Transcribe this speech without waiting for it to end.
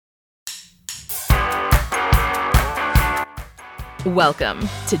Welcome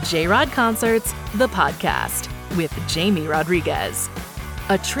to J-Rod Concerts, the podcast, with Jamie Rodriguez.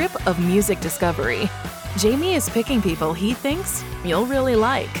 A trip of music discovery. Jamie is picking people he thinks you'll really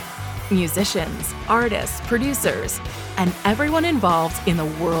like. Musicians, artists, producers, and everyone involved in the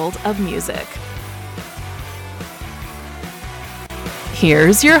world of music.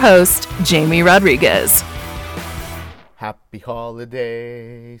 Here's your host, Jamie Rodriguez. Happy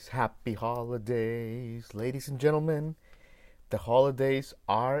holidays, ladies and gentlemen. The holidays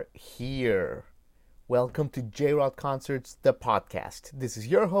are here. Welcome to J-Rod Concerts, the podcast. This is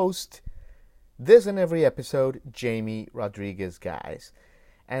your host, this and every episode, Jamie Rodriguez, guys.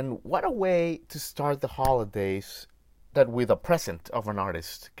 And what a way to start the holidays than with a present of an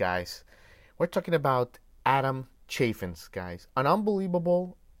artist, guys. We're talking about Adam Chaffins, guys. An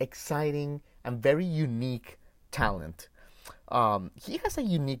unbelievable, exciting, and very unique talent. He has a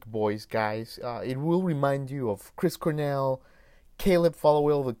unique voice, guys. It will remind you of Chris Cornell, Caleb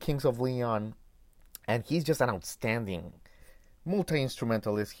Followill, the Kings of Leon, and he's just an outstanding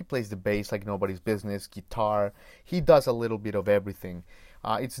multi-instrumentalist. He plays the bass like nobody's business, guitar. He does a little bit of everything.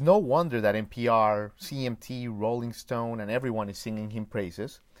 It's no wonder that NPR, CMT, Rolling Stone, and everyone is singing him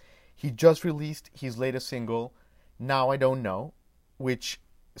praises. He just released his latest single, Now I Don't Know, which,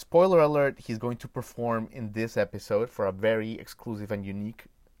 spoiler alert, he's going to perform in this episode for a very exclusive and unique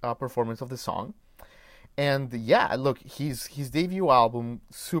performance of the song. And yeah, look, his debut album,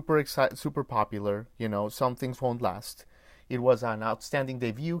 super popular. You know, Some Things Won't Last. It was an outstanding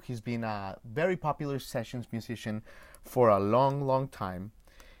debut. He's been a very popular sessions musician for a long time.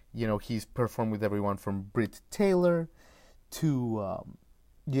 You know, he's performed with everyone from Britt Taylor to,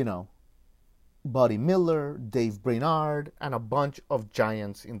 Buddy Miller, Dave Brainard, and a bunch of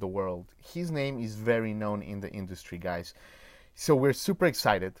giants in the world. His name is very known in the industry, guys. So we're super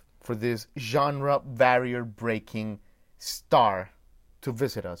excited for this genre barrier-breaking star to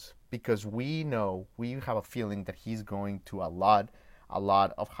visit us, because we have a feeling that he's going to a lot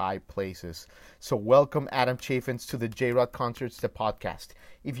of high places. So welcome Adam Chaffins to the J-Rod Concerts, the podcast.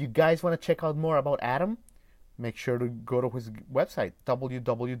 If you guys want to check out more about Adam, make sure to go to his website,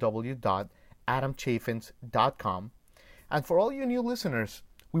 www.adamchaffins.com. And for all you new listeners,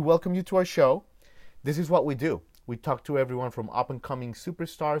 we welcome you to our show. This is what we do. We talk to everyone from up-and-coming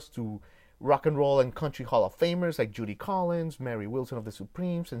superstars to rock and roll and country hall of famers like Judy Collins, Mary Wilson of the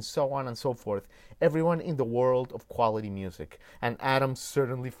Supremes, and so on and so forth. Everyone in the world of quality music. And Adam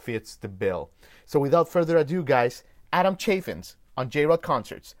certainly fits the bill. So without further ado, guys, Adam Chaffins on J-Rod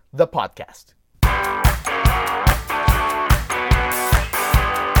Concerts, the podcast.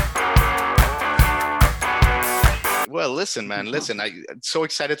 Well, listen, man, I'm so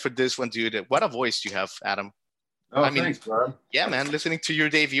excited for this one, dude. What a voice you have, Adam. Oh, thanks, bro. Yeah, man, listening to your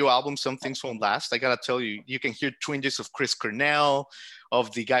debut album, Some Things Won't Last, I gotta tell you, you can hear twinges of Chris Cornell,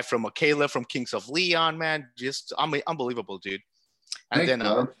 of the guy from Michaela, from Kings of Leon, man. Just unbelievable, dude. And Thanks,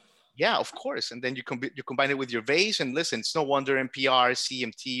 then, yeah, of course. And then you combine it with your bass, and listen, it's no wonder NPR,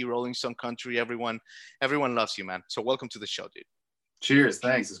 CMT, Rolling Stone Country, everyone loves you, man. So welcome to the show, dude. Cheers.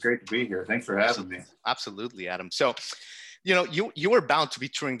 Thanks. It's great to be here. Thanks for having me. Absolutely, Adam. So, you were bound to be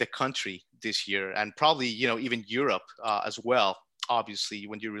touring the country this year, and probably, even Europe as well, obviously,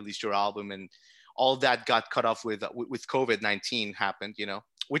 when you released your album, and all that got cut off with COVID-19 happened,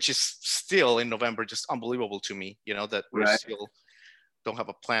 which is still in November, just unbelievable to me, that we Right. still don't have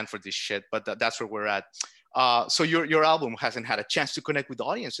a plan for this shit, but that's where we're at. So your album hasn't had a chance to connect with the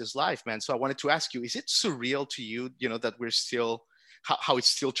audiences live, man. So I wanted to ask you, is it surreal to you, that we're still, how it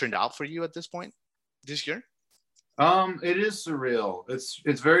still turned out for you at this point this year? It is surreal.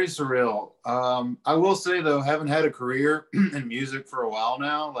 It's very surreal. I will say though, haven't had a career in music for a while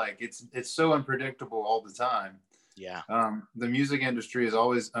now. Like it's so unpredictable all the time. Yeah. The music industry is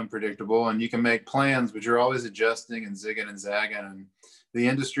always unpredictable, and you can make plans, but you're always adjusting and zigging and zagging, and the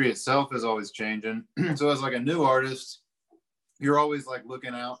industry itself is always changing. So as like a new artist, you're always like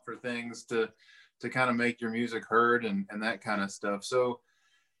looking out for things to kind of make your music heard and that kind of stuff. So,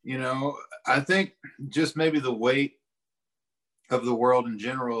 I think just maybe the weight of the world in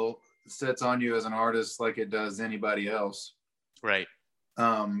general sits on you as an artist like it does anybody else. Right.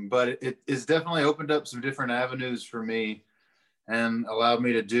 But it's definitely opened up some different avenues for me and allowed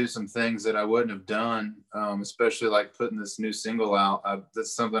me to do some things that I wouldn't have done, especially like putting this new single out.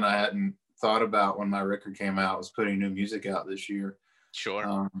 That's something I hadn't thought about when my record came out, was putting new music out this year.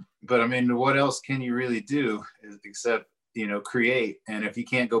 Sure. But I mean, what else can you really do except, create? And if you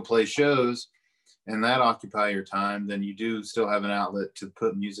can't go play shows and that occupy your time, then you do still have an outlet to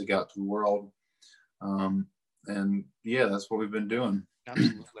put music out to the world. And yeah, that's what we've been doing.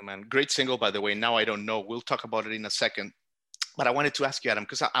 Absolutely, man. Great single, by the way. Now I Don't Know. We'll talk about it in a second. But I wanted to ask you, Adam,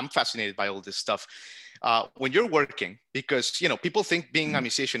 because I'm fascinated by all this stuff. When you're working, because people think being a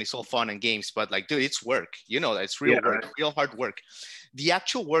musician is all fun and games, but like, dude, it's work. It's real Yeah, work, right. real hard work. The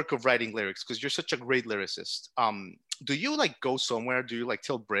actual work of writing lyrics, because you're such a great lyricist. Do you like go somewhere? Do you like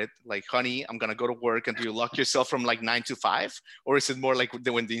tell Brit, like, honey, I'm gonna go to work, and do you lock yourself from like 9 to 5, or is it more like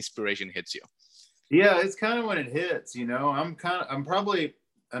when the inspiration hits you? Yeah, it's kind of when it hits, I'm probably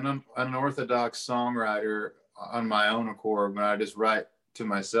an unorthodox songwriter on my own accord when I just write to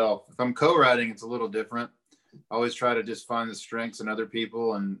myself. If I'm co-writing, it's a little different. I always try to just find the strengths in other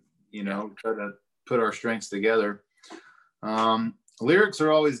people and, try to put our strengths together. Lyrics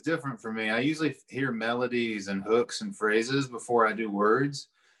are always different for me. I usually hear melodies and hooks and phrases before I do words.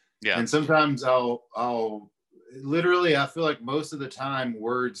 Yeah. And sometimes I'll literally, I feel like most of the time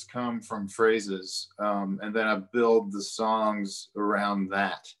words come from phrases. And then I build the songs around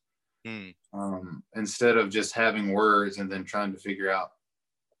that. Instead of just having words and then trying to figure out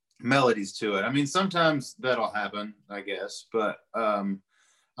melodies to it. I mean, sometimes that'll happen, I guess, but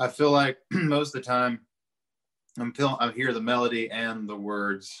I feel like most of the time I hear the melody and the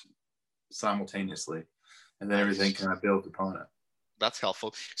words simultaneously, and then everything kind of builds upon it. That's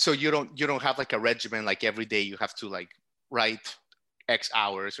helpful. So you don't have like a regimen, like every day you have to like write X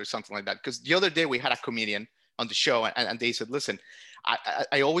hours or something like that. Because the other day we had a comedian on the show, and they said, listen,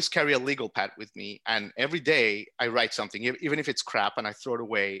 I always carry a legal pad with me, and every day I write something, even if it's crap and I throw it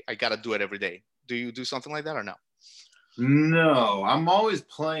away, I gotta do it every day. Do you do something like that or no? No, I'm always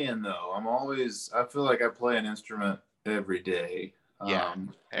playing though. I feel like I play an instrument every day. Yeah,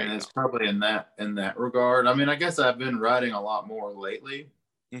 and it's probably in that regard. I mean, I guess I've been writing a lot more lately.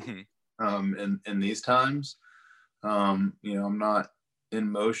 In these times. I'm not in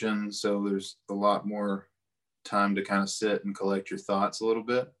motion, so there's a lot more time to kind of sit and collect your thoughts a little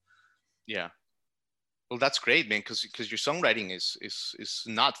bit. Yeah. Well, that's great, man, because your songwriting is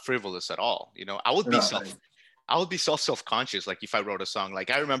not frivolous at all. I would be so self-conscious, like if I wrote a song.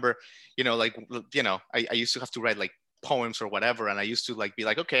 Like I remember, I used to have to write like poems or whatever, and I used to like be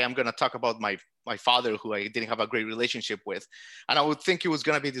like, okay, I'm gonna talk about my father who I didn't have a great relationship with, and I would think it was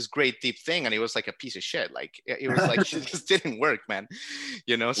gonna be this great deep thing, and it was like a piece of shit. Like it was like it just didn't work, man.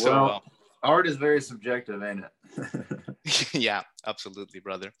 Well, art is very subjective, ain't it? Yeah, absolutely,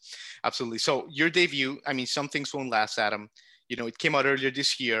 brother, absolutely. So your debut, I mean, Some Things Won't Last, Adam. It came out earlier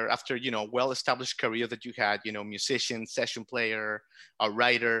this year after well-established career that you had. Musician, session player, a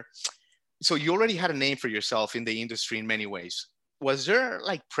writer. So you already had a name for yourself in the industry in many ways. Was there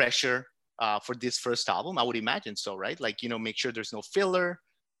like pressure for this first album? I would imagine so, right? Like, make sure there's no filler,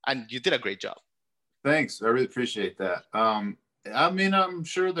 and you did a great job. Thanks. I really appreciate that. I mean, I'm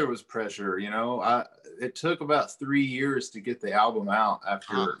sure there was pressure, it took about 3 years to get the album out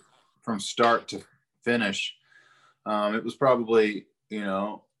from start to finish. It was probably,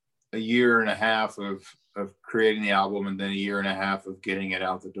 a year and a half of creating the album, and then a year and a half of getting it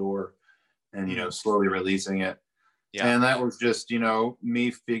out the door. And slowly releasing it. Yeah. And that was just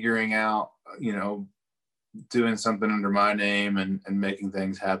me figuring out doing something under my name and making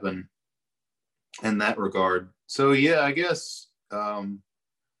things happen in that regard. So yeah, I guess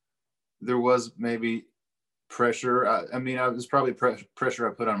there was maybe pressure. I mean, it was probably pressure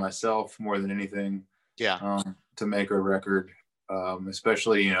I put on myself more than anything. Yeah. To make a record,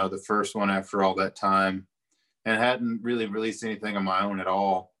 especially the first one after all that time, and hadn't really released anything on my own at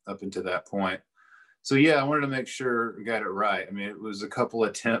all up until that point. So yeah, I wanted to make sure we got it right. I mean, it was a couple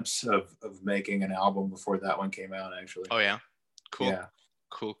attempts of making an album before that one came out, actually. Oh yeah, cool. Yeah.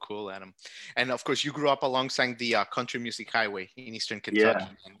 Cool, Adam. And of course, you grew up alongside the country music highway in Eastern Kentucky,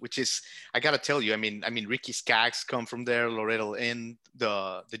 which is, I gotta tell you, I mean, Ricky Skaggs come from there, Loretto Inn,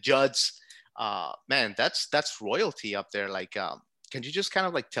 the Judds. Man, that's royalty up there. Like, can you just kind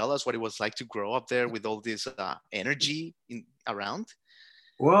of like tell us what it was like to grow up there with all this energy around?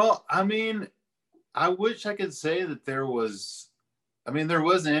 Well, I mean, I wish I could say that there was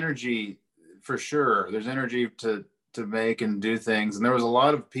energy for sure. There's energy to make and do things. And there was a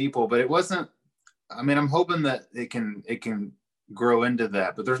lot of people, but it wasn't, I mean, I'm hoping that it can grow into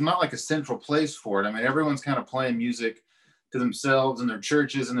that, but there's not like a central place for it. I mean, everyone's kind of playing music to themselves and their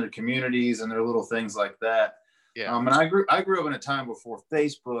churches and their communities and their little things like that. Yeah. And I grew up in a time before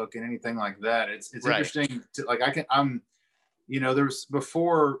Facebook and anything like that. It's right. Interesting to like, there was,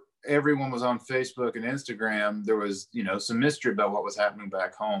 before everyone was on Facebook and Instagram, there was, some mystery about what was happening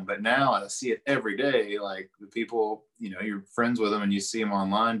back home. But now I see it every day. Like the people, you're friends with them and you see them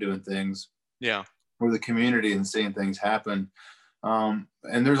online doing things. Yeah. Or the community and seeing things happen. And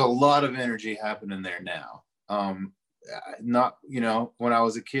there's a lot of energy happening there now. Not, when I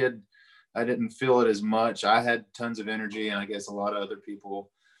was a kid, I didn't feel it as much. I had tons of energy, and I guess a lot of other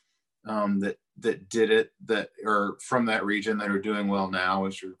people that did it, that are from that region, that are doing well now,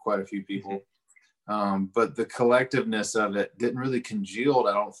 which are quite a few people. But the collectiveness of it didn't really congealed,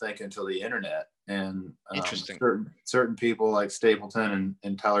 I don't think, until the internet. And Interesting. certain people like Stapleton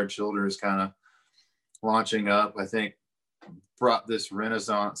and Tyler Childers kind of launching up, I think, brought this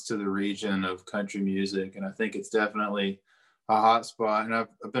renaissance to the region of country music. And I think it's definitely a hot spot. And I've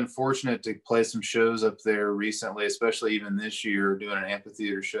been fortunate to play some shows up there recently, especially even this year, doing an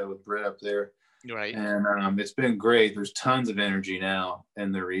amphitheater show with Britt up there. Right. And it's been great. There's tons of energy now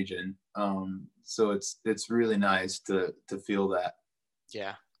in the region. So it's really nice to feel that.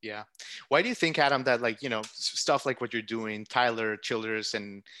 Yeah. Why do you think, Adam, that like, stuff like what you're doing, Tyler Childers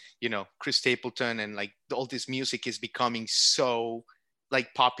and, Chris Stapleton, and like all this music is becoming so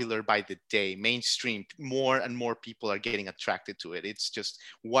like popular by the day, mainstream, more and more people are getting attracted to it? It's just,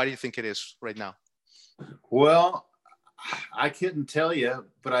 why do you think it is right now? Well, I couldn't tell you,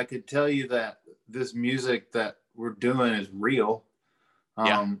 but I could tell you that this music that we're doing is real.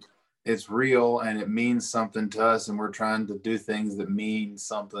 It's real, and it means something to us, and we're trying to do things that mean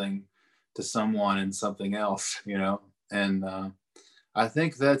something to someone and something else, and I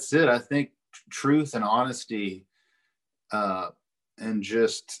think that's it. I think truth and honesty, and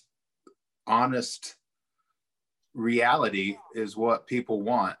just honest reality is what people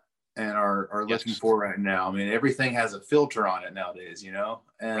want and are looking for right now. I mean, everything has a filter on it nowadays,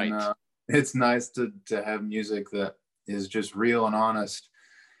 and right. It's nice to have music that is just real and honest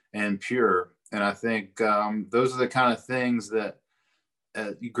and pure. And I think those are the kind of things that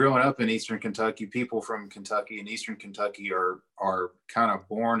growing up in Eastern Kentucky, people from Kentucky and Eastern Kentucky are kind of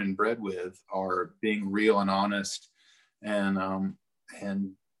born and bred with, are being real and honest and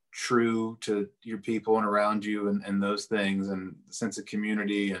true to your people and around you, and those things, and the sense of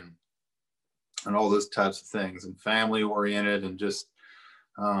community and all those types of things, and family oriented, and just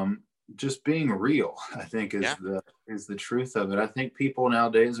being real, I think is the truth of it. I think people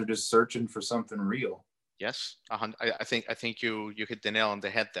nowadays are just searching for something real. Yes, I think you hit the nail on the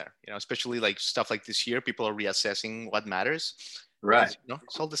head there. Especially like stuff like this year, people are reassessing what matters. Right.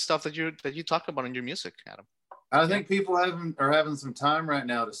 It's all the stuff that you talk about in your music, Adam. I think people are having some time right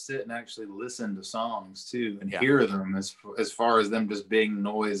now to sit and actually listen to songs too, and hear them as far as them just being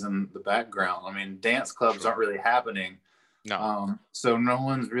noise in the background. I mean, dance clubs aren't really happening. No. So no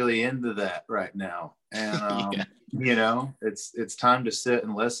one's really into that right now. And, it's time to sit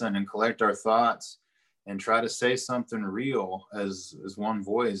and listen and collect our thoughts and try to say something real as one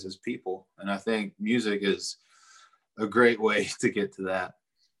voice, as people. And I think music is a great way to get to that.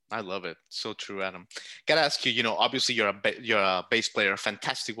 I love it. So true, Adam. Gotta ask you, obviously you're a bass player, a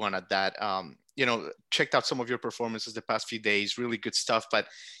fantastic one at that. Checked out some of your performances the past few days, really good stuff. But,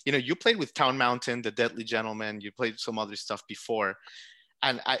 you played with Town Mountain, The Deadly Gentleman, you played some other stuff before.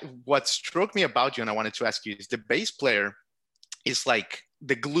 And what struck me about you, and I wanted to ask you, is the bass player is like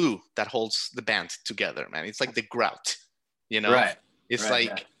the glue that holds the band together, man. It's like the grout, Right. It's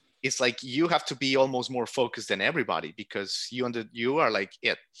right, it's like you have to be almost more focused than everybody because you are like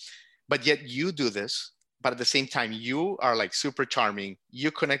it, but yet you do this. But at the same time, you are like super charming.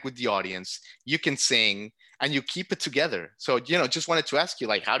 You connect with the audience. You can sing, and you keep it together. So just wanted to ask you,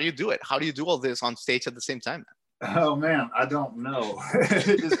 like, how do you do it? How do you do all this on stage at the same time? Oh man, I don't know.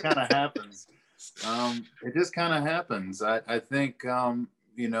 It just kind of happens. It just kind of happens. I think for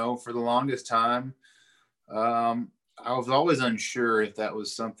the longest time, I was always unsure if that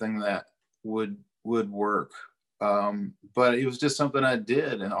was something that would work. But it was just something I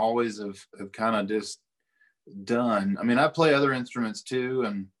did and always have kind of just done. I mean, I play other instruments too,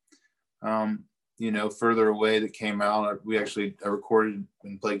 and Further Away that came out, I recorded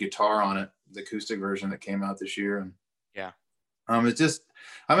and played guitar on it, the acoustic version that came out this year. And it's just,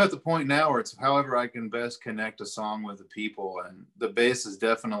 I'm at the point now where it's however I can best connect a song with the people, and the bass is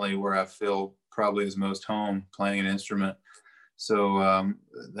definitely where I feel probably is most home playing an instrument. So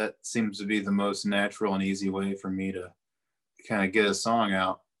that seems to be the most natural and easy way for me to kind of get a song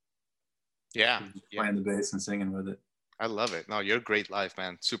out. Playing the bass and singing with it. I love it. No, you're great live,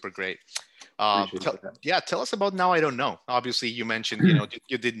 man. Super great. Tell us about Now I Don't Know. Obviously, you mentioned,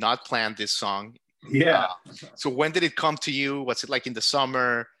 you did not plan this song. Yeah. So when did it come to you? What's it like in the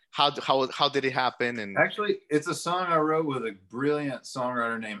summer? How did it happen? And actually, it's a song I wrote with a brilliant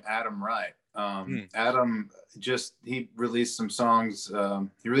songwriter named Adam Wright. Adam he released some songs.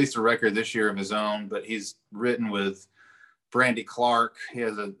 He released a record this year of his own, but he's written with Brandy Clark. He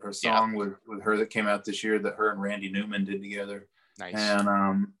has a song with her that came out this year that her and Randy Newman did together. Nice.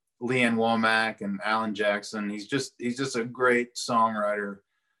 And Leanne Womack and Alan Jackson. He's just a great songwriter.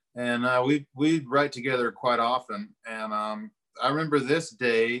 and we'd write together quite often. And I remember this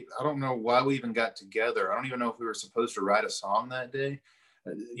day. I don't know why we even got together. I don't even know if we were supposed to write a song that day.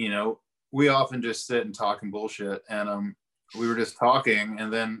 You know, we often just sit and talk and bullshit. And we were just talking,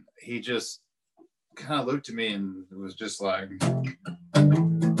 and then he just kind of looked at me and was just like,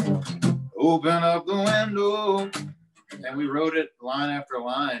 "Open up the window," and we wrote it line after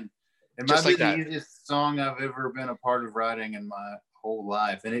line. It might be the easiest song I've ever been a part of writing in my whole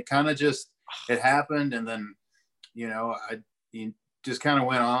life, and it kind of just it happened, and then it just kind of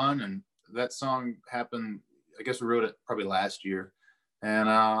went on, and that song happened. I guess we wrote it probably last year, and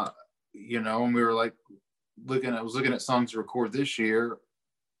and we were like I was looking at songs to record this year,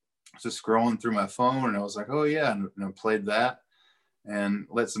 just scrolling through my phone, and I was like, oh yeah, and I played that and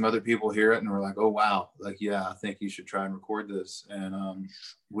let some other people hear it, and we're like, oh wow, like, yeah, I think you should try and record this. And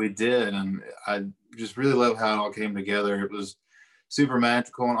we did, and I just really love how it all came together. It was super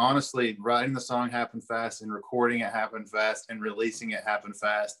magical, and honestly, writing the song happened fast, and recording it happened fast, and releasing it happened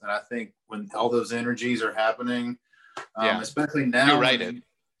fast. And I think when all those energies are happening, especially now, you're right.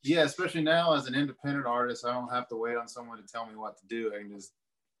 Yeah, especially now as an independent artist, I don't have to wait on someone to tell me what to do. I can just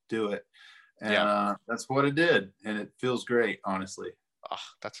do it. And that's what it did. And it feels great, honestly. Oh,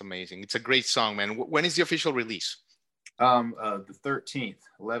 that's amazing. It's a great song, man. When is the official release? The 13th,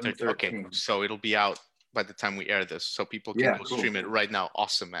 11/13. Okay, so it'll be out by the time we air this, so people can go stream it right now.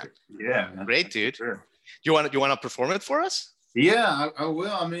 Awesome, man. Yeah, man. Great, dude. Sure. You want to perform it for us? Yeah, I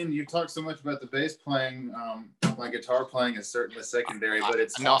will. I mean, you talk so much about the bass playing. My guitar playing is certainly secondary, but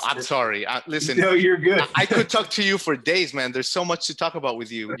it's I'm sorry. Listen, no, you're good. I could talk to you for days, man. There's so much to talk about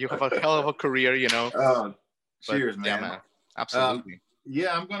with you. You have a hell of a career, Oh, cheers, man. Yeah, man. Absolutely.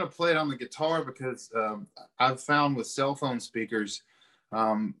 I'm going to play it on the guitar because I've found with cell phone speakers,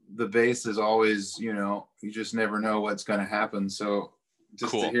 the bass is always, you just never know what's going to happen. So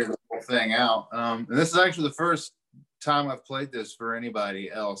just to hear the whole thing out. And this is actually the first time I've played this for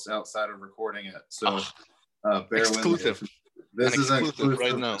anybody else outside of recording it. So bear exclusive. With me. This is an exclusive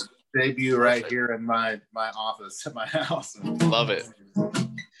right now. Debut right here in my office at my house. Love it.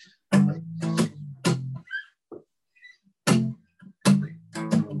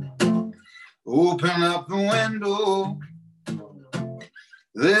 Open up the window,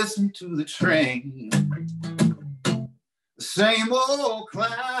 listen to the train, the same old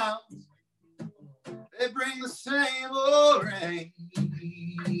clouds, they bring the same old rain.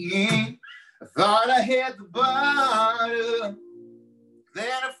 I thought I hit the bottom, then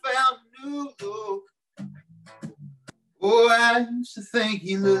I found a new look. Oh, I used to think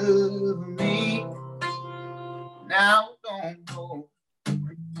you loved me, now I don't know.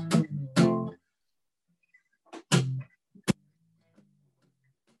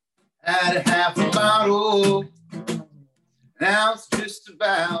 Had a half a bottle, now it's just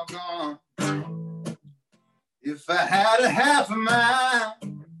about gone. If I had a half a mile,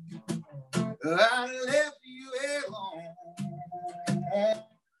 I'd left you alone.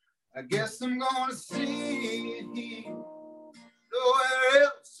 I guess I'm gonna see nowhere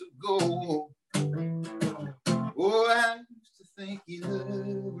else to go. Oh, I used to think you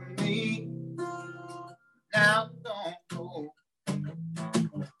loved me, now I don't know.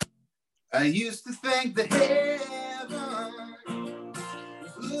 I used to think that heaven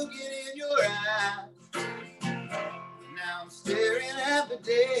was looking in your eyes. Now I'm staring at the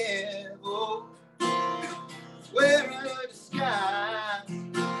devil, wearing a disguise.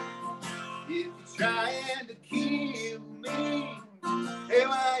 If you're trying to kill me, hey,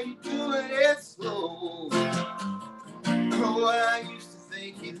 why you doing it slow? Oh, I used to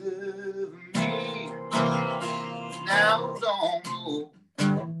think you loved me, now I don't know.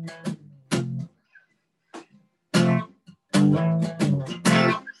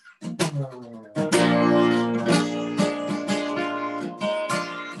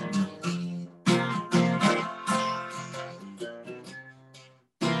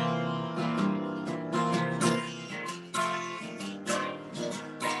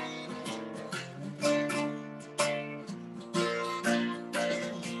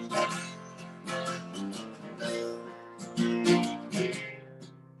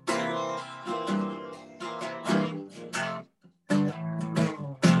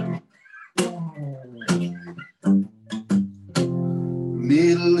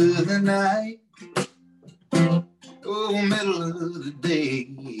 Middle of the night, oh, middle of the day,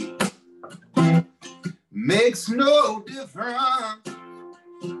 makes no difference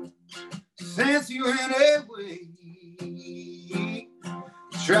since you went away.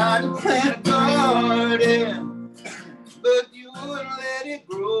 Tried to plant a garden, but you wouldn't let it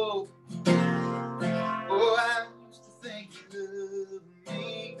grow. Oh, I used to think you loved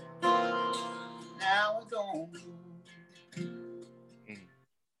me,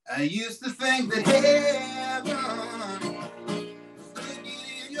 I used to think that heaven was looking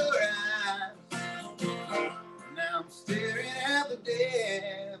in your eyes. Now I'm staring at the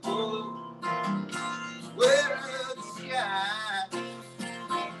devil. Where are the skies?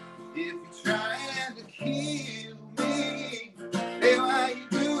 If you're trying to kill me, hey, why you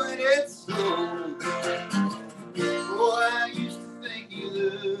doing it slow? Boy, I used to think you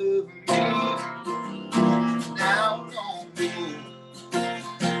loved me. Now I'm gone blue.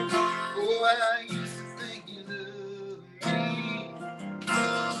 Boy, I used to think you loved me.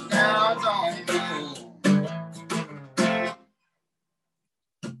 Now it's on blue.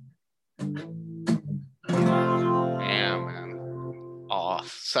 Yeah, man. Oh,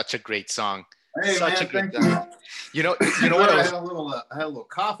 such a great song. Hey, Such man, a great thank you. song. You know what I I was. had a little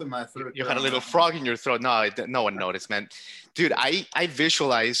cough in my throat. You had a little frog in your throat. No one noticed, man. Dude, I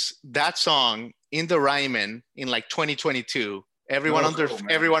visualize that song in the Ryman in like 2022. Everyone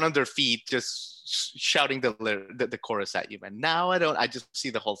on their feet, just shouting the chorus at you, man. Now I just see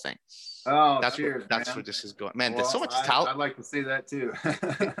the whole thing. Oh, That's cheers, where man. this is going, man. Well, There's so much talent. I'd like to see that too.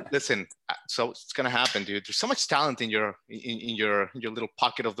 Listen, so it's gonna happen, dude. There's so much talent in your little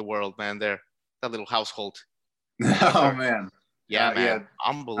pocket of the world, man. That little household. Oh man. Yeah, man. Yeah.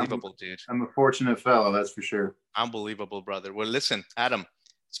 Unbelievable, dude. I'm a fortunate fellow, that's for sure. Unbelievable, brother. Well, listen, Adam,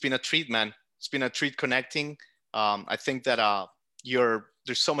 it's been a treat, man. It's been a treat connecting. I think that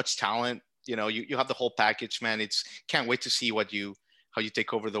there's so much talent. You know, you have the whole package, man. Can't wait to see how you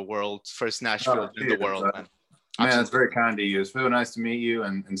take over the world. First Nashville in the world, man. Man, that's very kind of you. It's really nice to meet you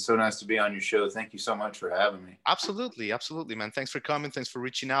and so nice to be on your show. Thank you so much for having me. Absolutely, man. Thanks for coming. Thanks for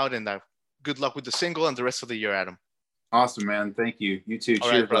reaching out, and good luck with the single and the rest of the year, Adam. Awesome, man. Thank you. You too. All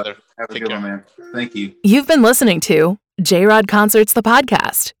Cheers, right, brother. Have a good one, man. Thank you. You've been listening to J-Rod Concerts, the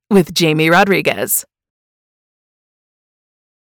podcast with Jamie Rodriguez.